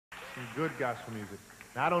some good gospel music.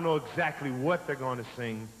 Now, I don't know exactly what they're going to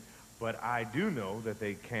sing, but I do know that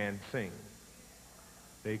they can sing.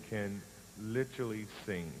 They can literally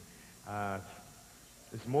sing.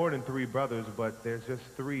 It's more than three brothers, but there's just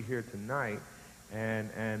three here tonight,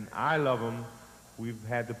 and I love them. We've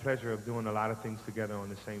had the pleasure of doing a lot of things together on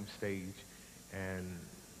the same stage, and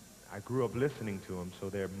I grew up listening to them, so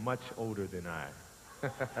they're much older than I.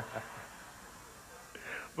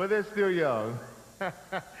 But they're still young.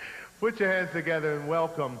 Put your hands together and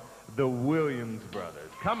welcome the Williams Brothers.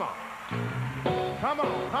 Come on. Come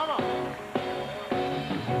on, come on.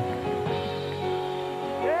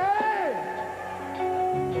 Yeah!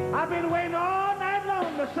 I've been waiting all night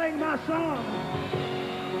long to sing my song.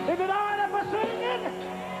 Is it all right if I sing it?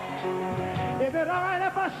 Is it all right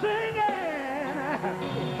if I sing it?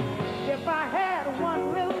 If I had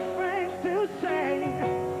one little thing to say,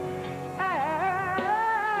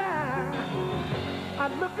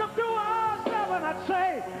 I'd look up to our and I'd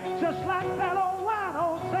say, just like that old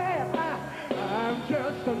wino said, I'm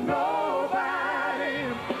just a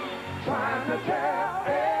nobody trying to tell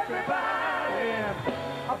everybody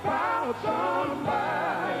about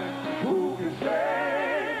somebody who can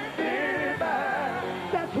save anybody.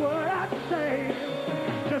 That's what I'd say.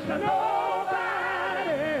 Just a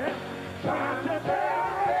nobody trying to tell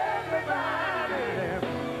everybody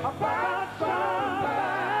about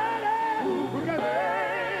somebody who can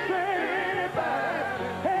save anybody.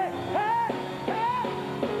 Hey, hey,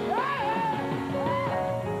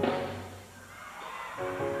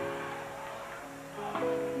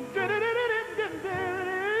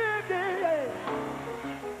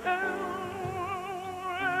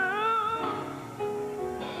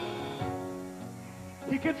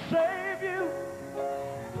 He can save you.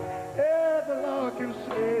 Yeah, the Lord can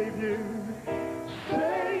save you.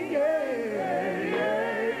 Say yeah,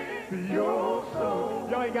 your soul.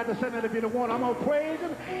 Y'all ain't got to say that if you don't want. I'm going to praise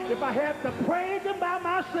him. If I have to praise him by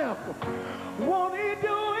myself, won't he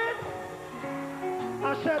do it?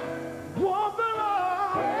 I said, won't the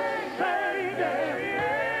Lord say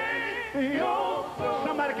yeah, your soul.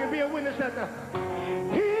 Somebody can be a witness that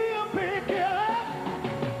he'll pick you up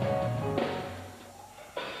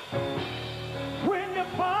when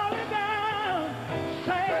you're falling down.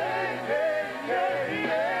 Say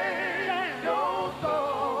yeah, your soul.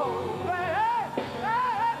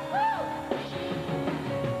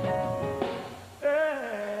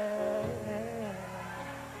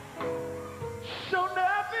 So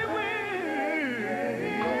nothing will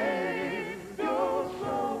your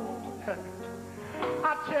soul. I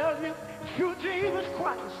tell you, through Jesus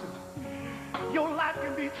Christ, your life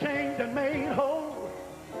can be changed and made whole.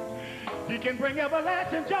 He can bring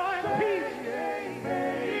everlasting joy and peace.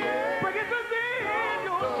 Bring it within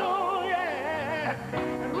your soul, yeah.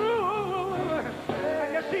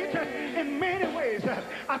 And you see, in many ways,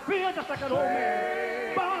 I feel just like an old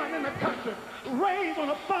man, born in the country, raised on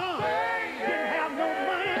a farm, didn't have no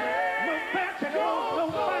money, no fancy clothes, no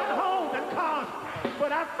fine homes and cars.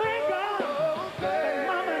 But I thank God that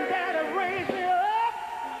Mom and Daddy raised me up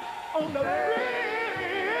on the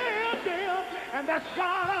real deal, and that's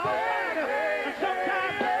God Almighty. And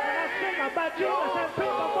sometimes when I think about Jesus and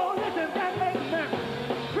people go, listen, that makes me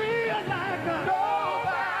feel like a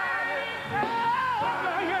nobody.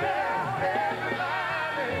 Somebody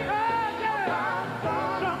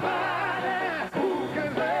who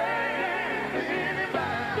can save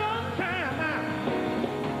anybody. Sometimes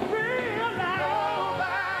I feel like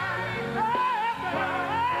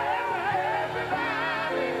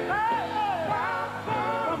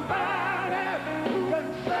somebody who can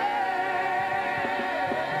save.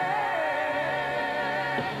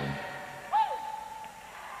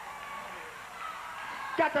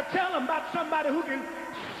 Got to tell them about somebody who can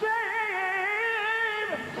save.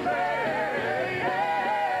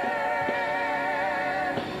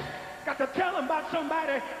 Got to tell them about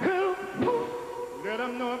somebody who let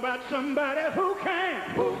them know about somebody who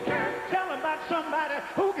can. Tell them about somebody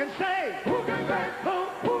who can save. Who can save? Who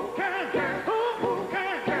can? Who can? Who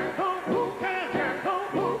can? Who can?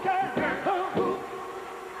 Who can?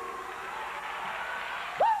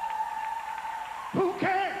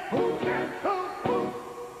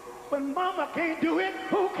 When mama can't do it,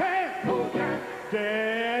 who can?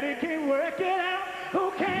 Daddy can't work it out,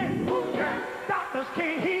 who can? Doctors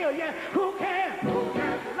can't heal you, who can?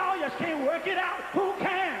 Lawyers can't work it out, who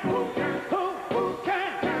can? Who can? Who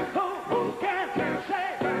can? Who can? Say.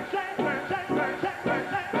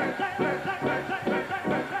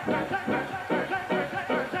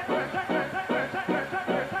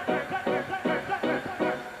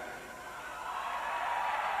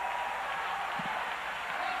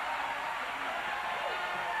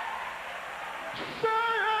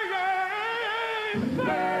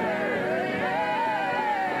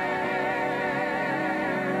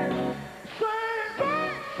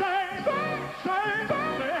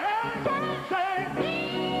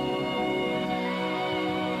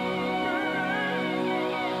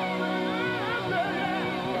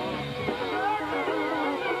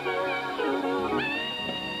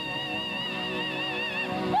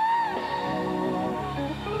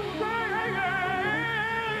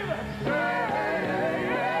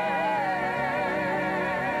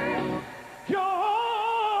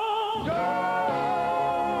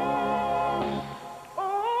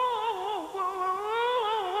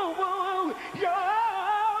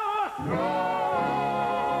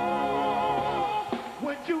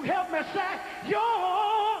 Would you help me say,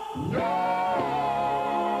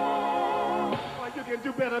 well, you can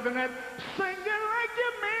do better than that. Sing it like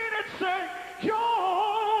you mean it. Say,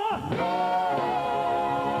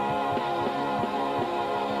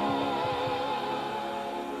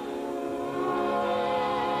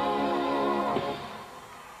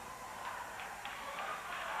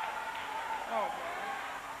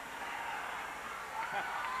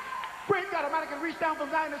 Praise God Almighty can reach down from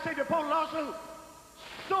Zion and say to Paul lawsuit.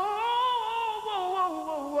 So,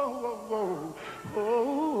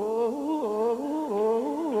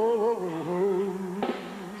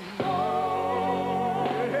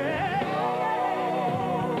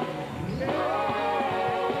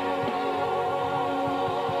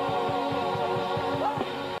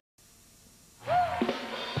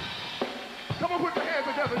 come on, put your hands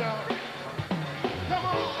together, y'all. Come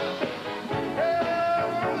on.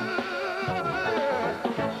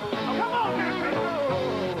 Come on,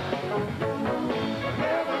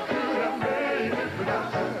 never could have made it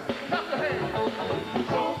without you. Clap your hands.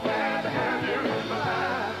 So glad to have you in my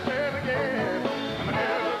life. Say it again. I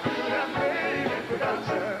never could have made it without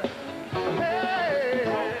you. Hey,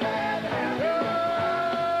 so glad to have you.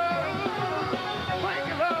 Thank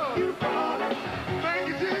you, Lord. You brought it. Thank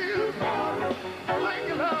you, Jesus. Thank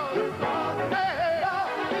you, Lord. Hey,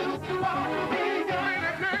 you brought me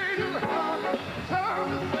many days. Time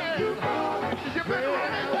to say, you've been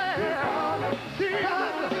right there.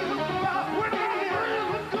 Jesus, when I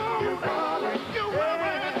was gone, you were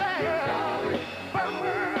right there. By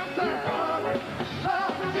my side,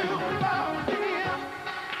 love you about me.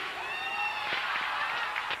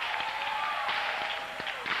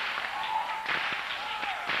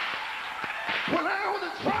 When I was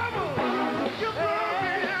in trouble, you brought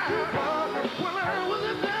me out. When I was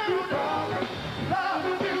in down, love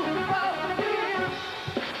you about me.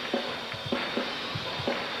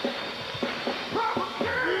 Trouble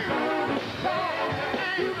came,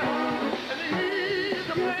 and he's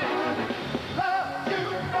the man. Love you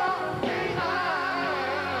about me.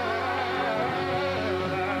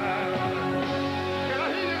 Can I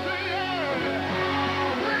hear you say yeah?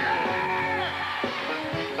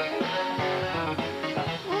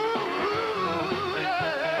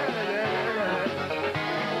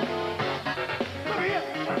 Look here.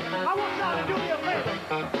 I want y'all to do me a favor.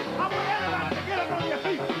 I want everybody to get up on your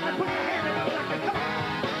feet and put your hands together like this. Come on.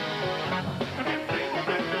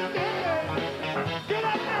 Get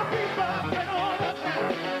up now, people, and all the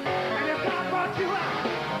time. And if God brought you out,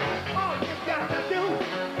 all you got to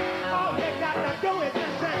do is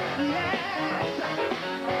just say, yes.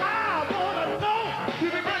 I want to know.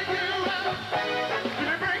 Did it bring you out? Did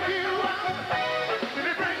it bring you out? Did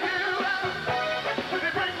it bring you out? Did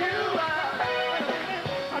it bring you out?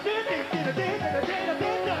 I did.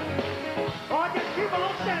 Or just keep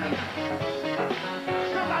on standing there.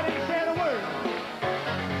 Somebody can say the word.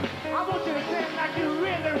 I want you to say it like you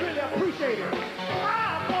really, really appreciate it.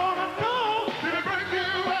 I want to know. Did it bring you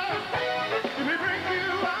out? Did it bring you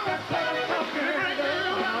out? Did it bring you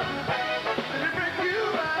out? Did it bring you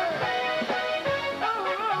out? Oh,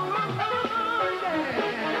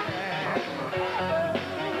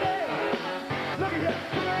 yeah. Look at here.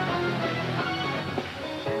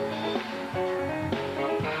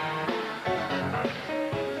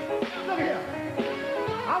 Look here.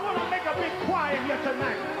 I want to make a big choir here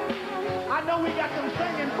tonight. I know we got some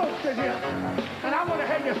singing folks in here, and I want to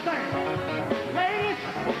hear you sing. Ladies,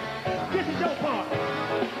 this is your part.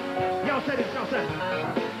 Y'all say this, y'all say.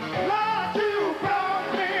 Lord, you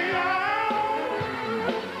brought me out.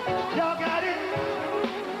 Y'all got it?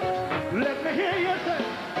 Let me hear you say.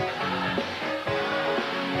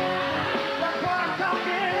 That's what I'm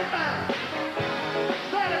talking about.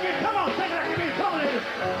 Say it again. Come on, sing it like you mean. Come on, ladies.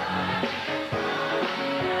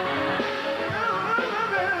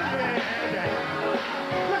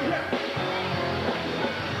 Look here.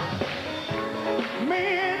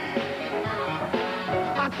 Men,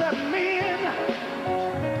 I said men,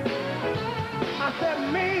 I said,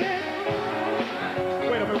 men.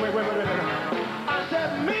 Wait a minute, wait. I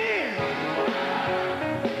said, men.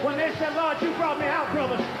 When they said, Lord, you brought me out,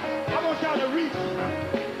 brothers, I want y'all to reach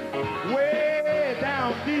way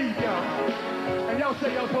down deep, y'all. And y'all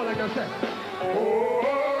say y'all feel like y'all say,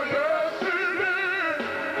 oh, yes, it is.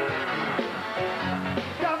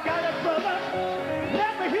 Y'all got it, brother.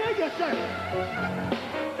 Let me hear you say.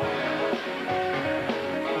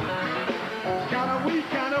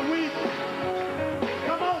 Kind of weak.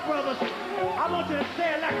 Come on, brothers. I want you to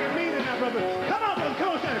say it like you mean it now, brothers. Come on, brothers. Come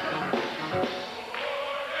on, say it.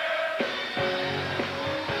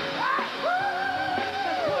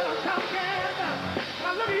 That's what I'm talking about.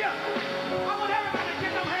 Now look at you. I want everybody to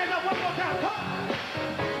get them hands up one more time. Come on.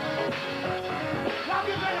 Y'all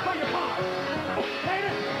get ready for your part.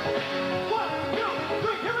 Ladies, 1, 2,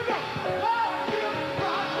 3, here we go. Lord, you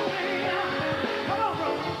brought me out. Come on,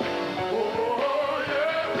 brothers.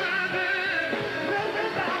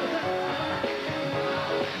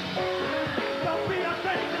 Don't be a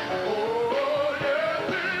stranger. Oh, yes,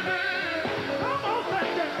 it is. Come on,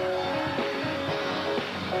 stranger.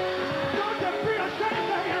 Don't you be a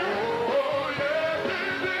stranger. Oh, yes,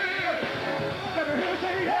 it is. Let me hear you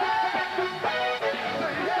say yes.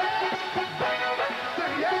 Say yes.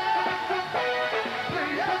 Say yes. Say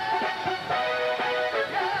yes.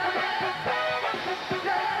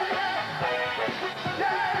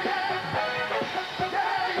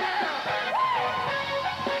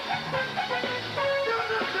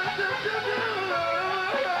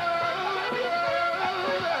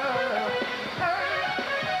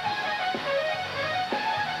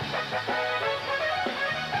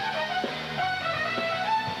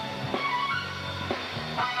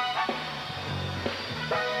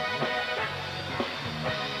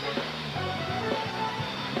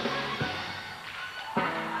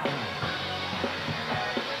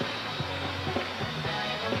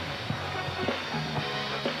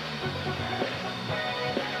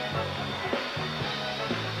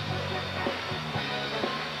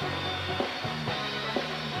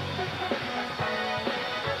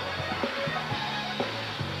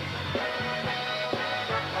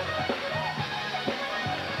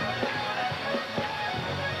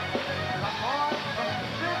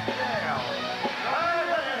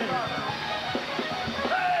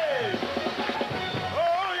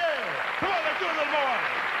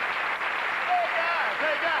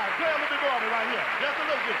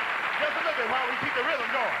 While we keep the rhythm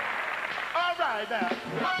going. All right, now.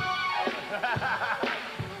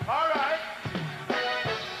 All right.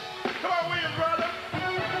 Come on, Williams, brother.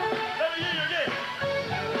 Let me hear you again.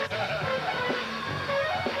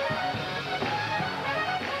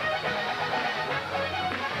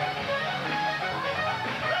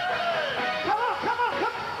 Hey. Come on. Come on,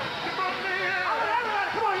 everybody,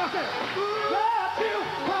 come on, y'all say it. Lord, you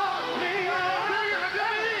brought me out.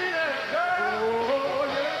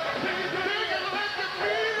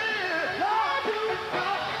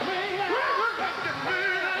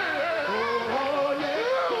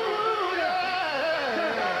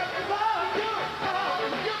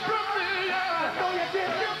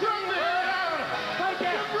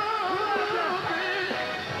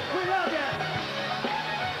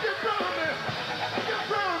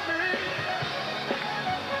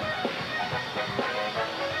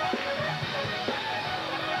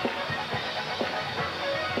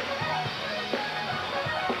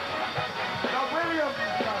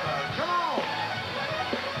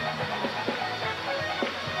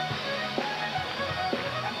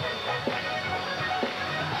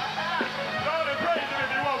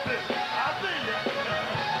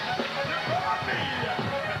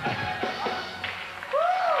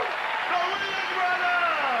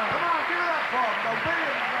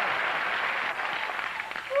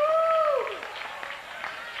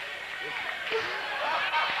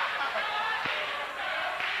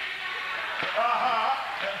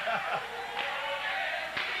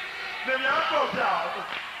 Them young folks,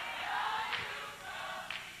 y'all.